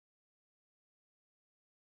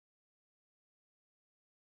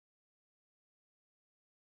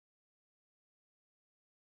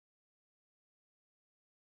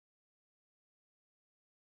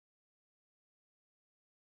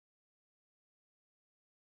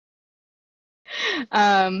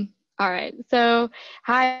All right, so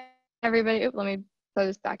hi everybody. Let me throw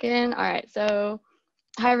this back in. All right, so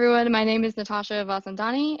hi everyone. My name is Natasha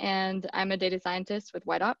Vasandani, and I'm a data scientist with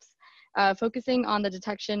Ops, focusing on the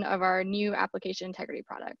detection of our new application integrity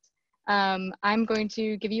product. I'm going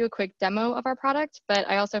to give you a quick demo of our product, but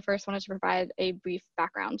I also first wanted to provide a brief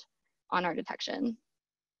background on our detection.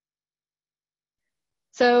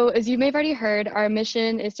 So as you may have already heard, our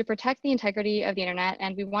mission is to protect the integrity of the internet,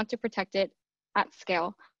 and we want to protect it at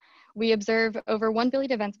scale. We observe over 1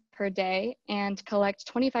 billion events per day and collect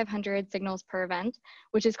 2,500 signals per event,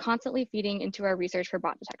 which is constantly feeding into our research for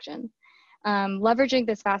bot detection. Leveraging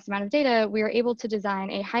this vast amount of data, we are able to design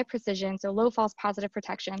a high precision, so low false positive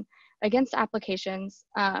protection against applications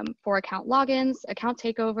for account logins, account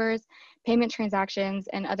takeovers, payment transactions,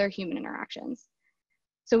 and other human interactions.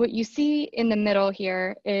 So what you see in the middle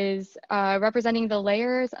here is representing the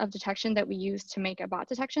layers of detection that we use to make a bot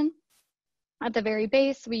detection. At the very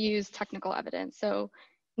base, we use technical evidence. So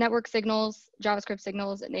network signals, JavaScript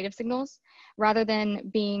signals, and native signals, rather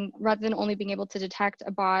than only being able to detect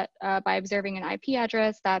a bot by observing an IP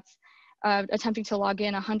address that's attempting to log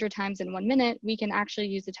in 100 times in 1 minute, we can actually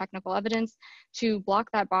use the technical evidence to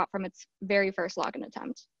block that bot from its very first login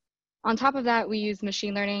attempt. On top of that, we use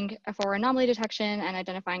machine learning for anomaly detection and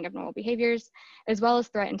identifying abnormal behaviors, as well as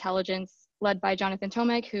threat intelligence led by Jonathan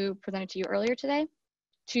Tomek, who presented to you earlier today,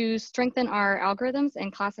 to strengthen our algorithms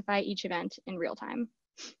and classify each event in real time.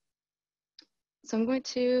 So I'm going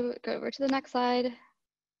to go over to the next slide.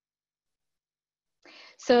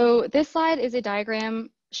 So this slide is a diagram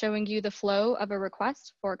showing you the flow of a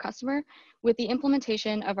request for a customer with the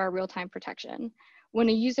implementation of our real-time protection. When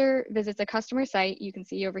a user visits a customer site, you can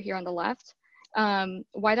see over here on the left,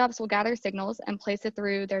 Ops will gather signals and place it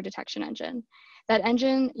through their detection engine. That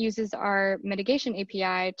engine uses our mitigation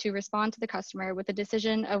API to respond to the customer with a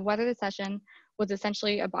decision of whether the session was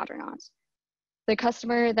essentially a bot or not. The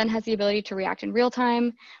customer then has the ability to react in real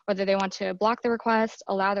time, whether they want to block the request,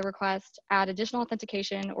 allow the request, add additional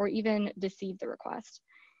authentication, or even deceive the request.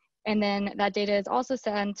 And then that data is also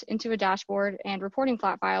sent into a dashboard and reporting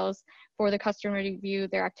flat files for the customer to view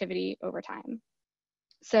their activity over time.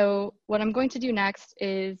 So what I'm going to do next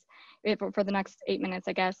is, for the next 8 minutes,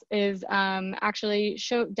 I guess, is actually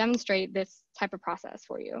demonstrate this type of process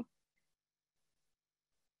for you.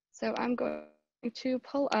 So I'm going to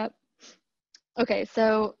pull up. Okay,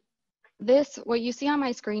 so what you see on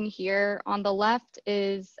my screen here on the left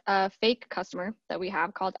is a fake customer that we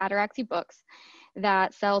have called Ataraxy Books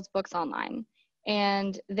that sells books online.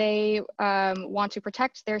 And they want to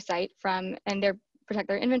protect their site protect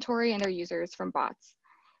their inventory and their users from bots.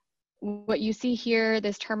 What you see here,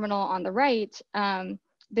 this terminal on the right,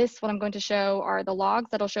 what I'm going to show are the logs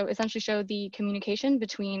that'll essentially show the communication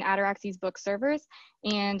between Ataraxy's book servers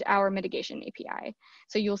and our mitigation API.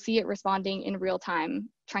 So you'll see it responding in real time,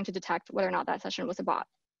 trying to detect whether or not that session was a bot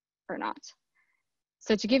or not.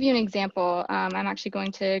 So to give you an example, I'm actually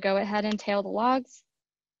going to go ahead and tail the logs.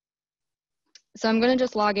 So I'm going to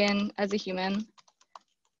just log in as a human.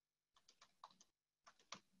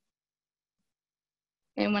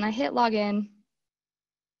 And when I hit login,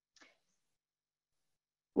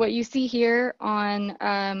 what you see here on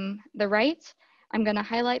the right, I'm going to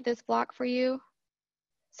highlight this block for you.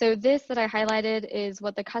 So this that I highlighted is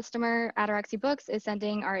what the customer Ataraxy Books is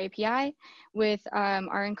sending our API with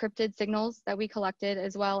our encrypted signals that we collected,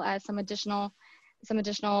 as well as some additional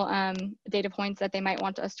data points that they might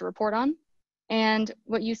want us to report on. And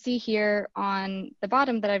what you see here on the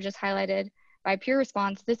bottom that I've just highlighted by pure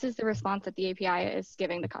response, this is the response that the API is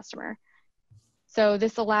giving the customer. So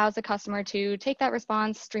this allows the customer to take that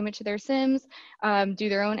response, stream it to their SIMs, do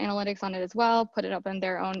their own analytics on it as well, put it up in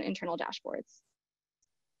their own internal dashboards.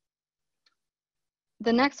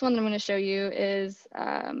 The next one that I'm going to show you is,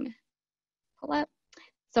 pull up.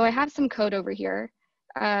 So I have some code over here.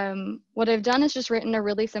 What I've done is just written a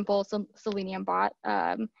really simple Selenium bot.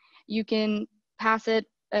 You can pass it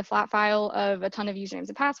a flat file of a ton of usernames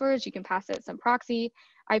and passwords. You can pass it some proxy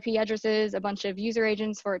IP addresses, a bunch of user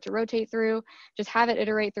agents for it to rotate through. Just have it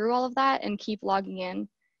iterate through all of that and keep logging in.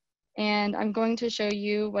 And I'm going to show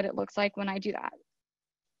you what it looks like when I do that.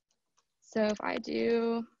 So if I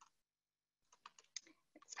do,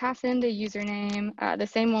 let's pass in the username, the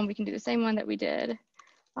same one, we can do the same one that we did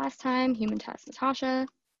last time, human test Natasha.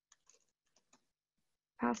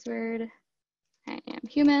 Password, I am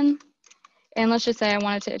human. And let's just say I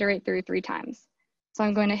wanted to iterate through 3 times. So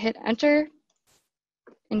I'm going to hit enter,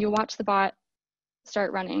 and you'll watch the bot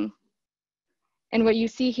start running. And what you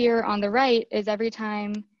see here on the right is every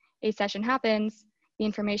time a session happens, the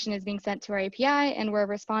information is being sent to our API, and we're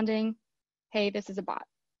responding, hey, this is a bot.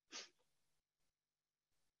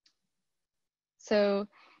 So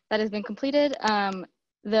that has been completed.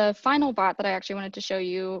 The final bot that I actually wanted to show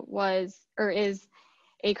you is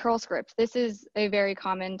a curl script. This is a very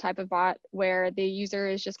common type of bot where the user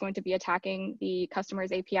is just going to be attacking the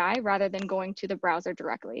customer's API rather than going to the browser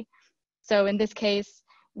directly. So in this case,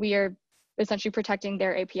 we are essentially protecting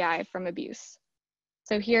their API from abuse.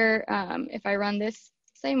 So here, if I run this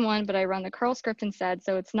same one, but I run the curl script instead,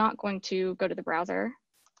 so it's not going to go to the browser.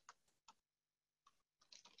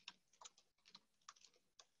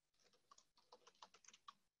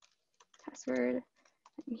 Password,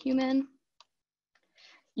 human.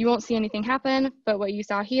 You won't see anything happen, but what you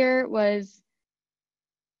saw here was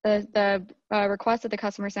the request that the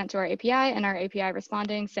customer sent to our API and our API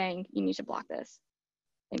responding saying, you need to block this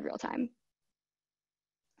in real time.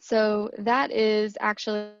 So that is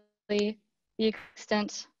actually the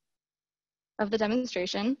extent of the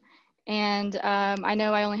demonstration. And I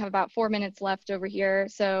know I only have about 4 minutes left over here,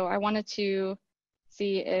 so I wanted to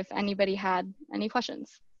see if anybody had any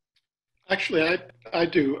questions. Actually, I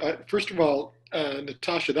do. First of all,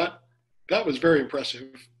 Natasha, that was very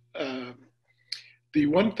impressive. The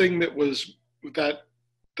one thing that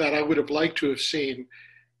I would have liked to have seen,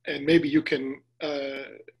 and maybe you can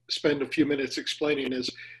spend a few minutes explaining, is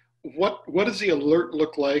what does the alert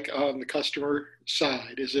look like on the customer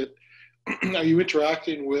side? Is it are you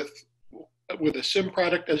interacting with a SIM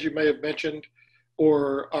product, as you may have mentioned,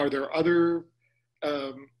 or are there other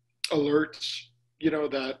alerts,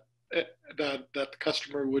 that the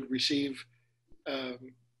customer would receive? I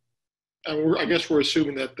guess we're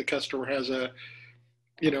assuming that the customer has a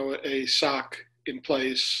SOC in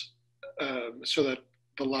place, so that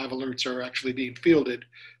the live alerts are actually being fielded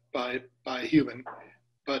by a human.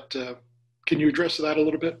 But can you address that a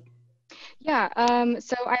little bit? Yeah,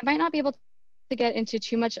 so I might not be able to get into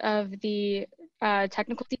too much of the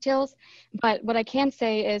technical details, but what I can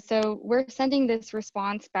say is, so we're sending this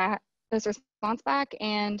response back,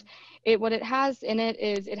 and what it has in it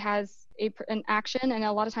is it has an action, and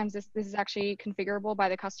a lot of times this is actually configurable by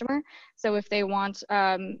the customer. So if they want,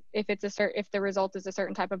 if the result is a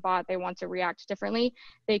certain type of bot, they want to react differently,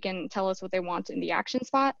 they can tell us what they want in the action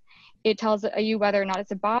spot. It tells you whether or not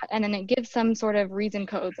it's a bot, and then it gives some sort of reason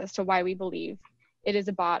codes as to why we believe it is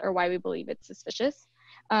a bot or why we believe it's suspicious.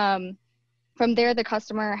 From there, the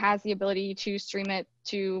customer has the ability to stream it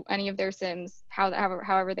to any of their SIMs,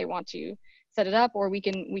 however they want to set it up, or we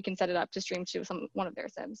can set it up to stream to one of their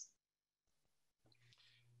SIMs.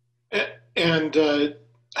 And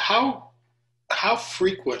how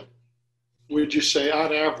frequent would you say,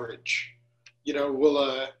 on average, will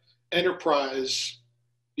a enterprise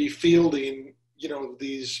be fielding,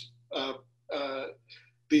 these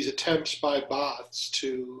attempts by bots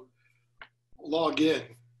to log in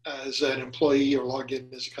as an employee, or log in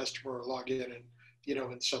as a customer, or log in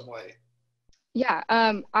in some way? Yeah,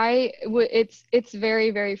 it's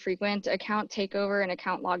very, very frequent. Account takeover and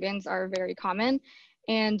account logins are very common.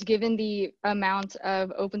 And given the amount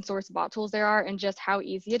of open source bot tools there are and just how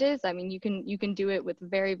easy it is, I mean, you can do it with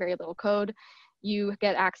very, very little code. You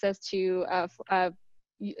get access to a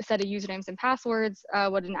set of usernames and passwords.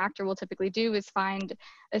 What an actor will typically do is find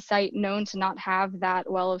a site known to not have that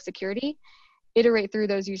well of security, iterate through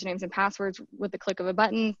those usernames and passwords with the click of a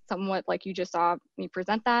button, somewhat like you just saw me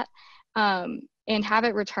present that, and have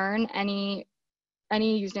it return any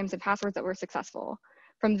usernames and passwords that were successful.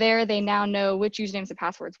 From there, they now know which usernames and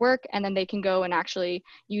passwords work, and then they can go and actually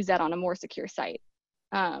use that on a more secure site.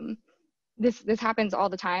 This happens all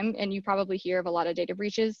the time, and you probably hear of a lot of data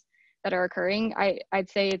breaches that are occurring. I'd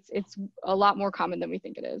say it's a lot more common than we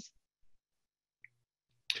think it is.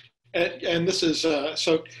 And this is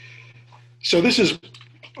so this is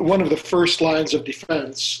one of the first lines of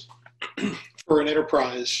defense for an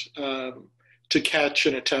enterprise, to catch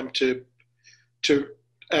an attempt to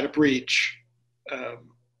at a breach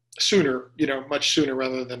sooner, much sooner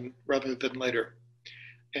rather than later.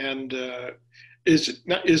 And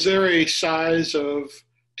is there a size of,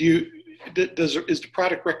 is the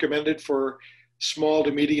product recommended for small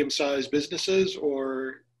to medium-sized businesses,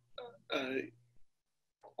 or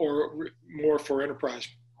more for enterprise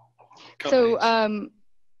companies? So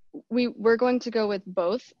we're going to go with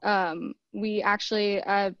both. We actually,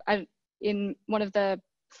 in one of the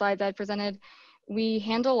slides I presented,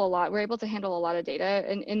 we're able to handle a lot of data.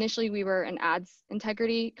 And initially we were an ads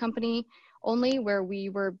integrity company only, where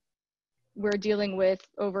we're dealing with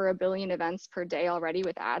over 1 billion events per day already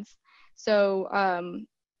with ads. So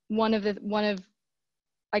one of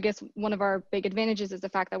our big advantages is the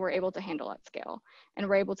fact that we're able to handle at scale, and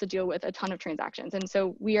we're able to deal with a ton of transactions. And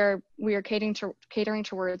so we are catering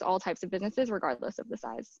towards all types of businesses, regardless of the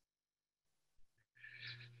size.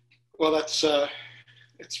 Well,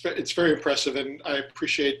 it's very impressive, and I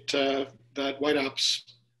appreciate that White Ops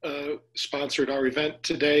sponsored our event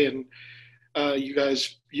today, and you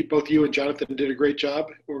guys, both you and Jonathan did a great job.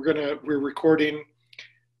 We're recording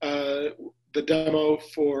uh, the demo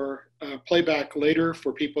for playback later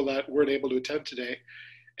for people that weren't able to attend today,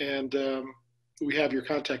 and we have your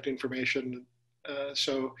contact information.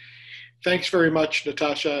 So thanks very much,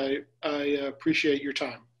 Natasha. I appreciate your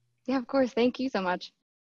time. Yeah, of course. Thank you so much.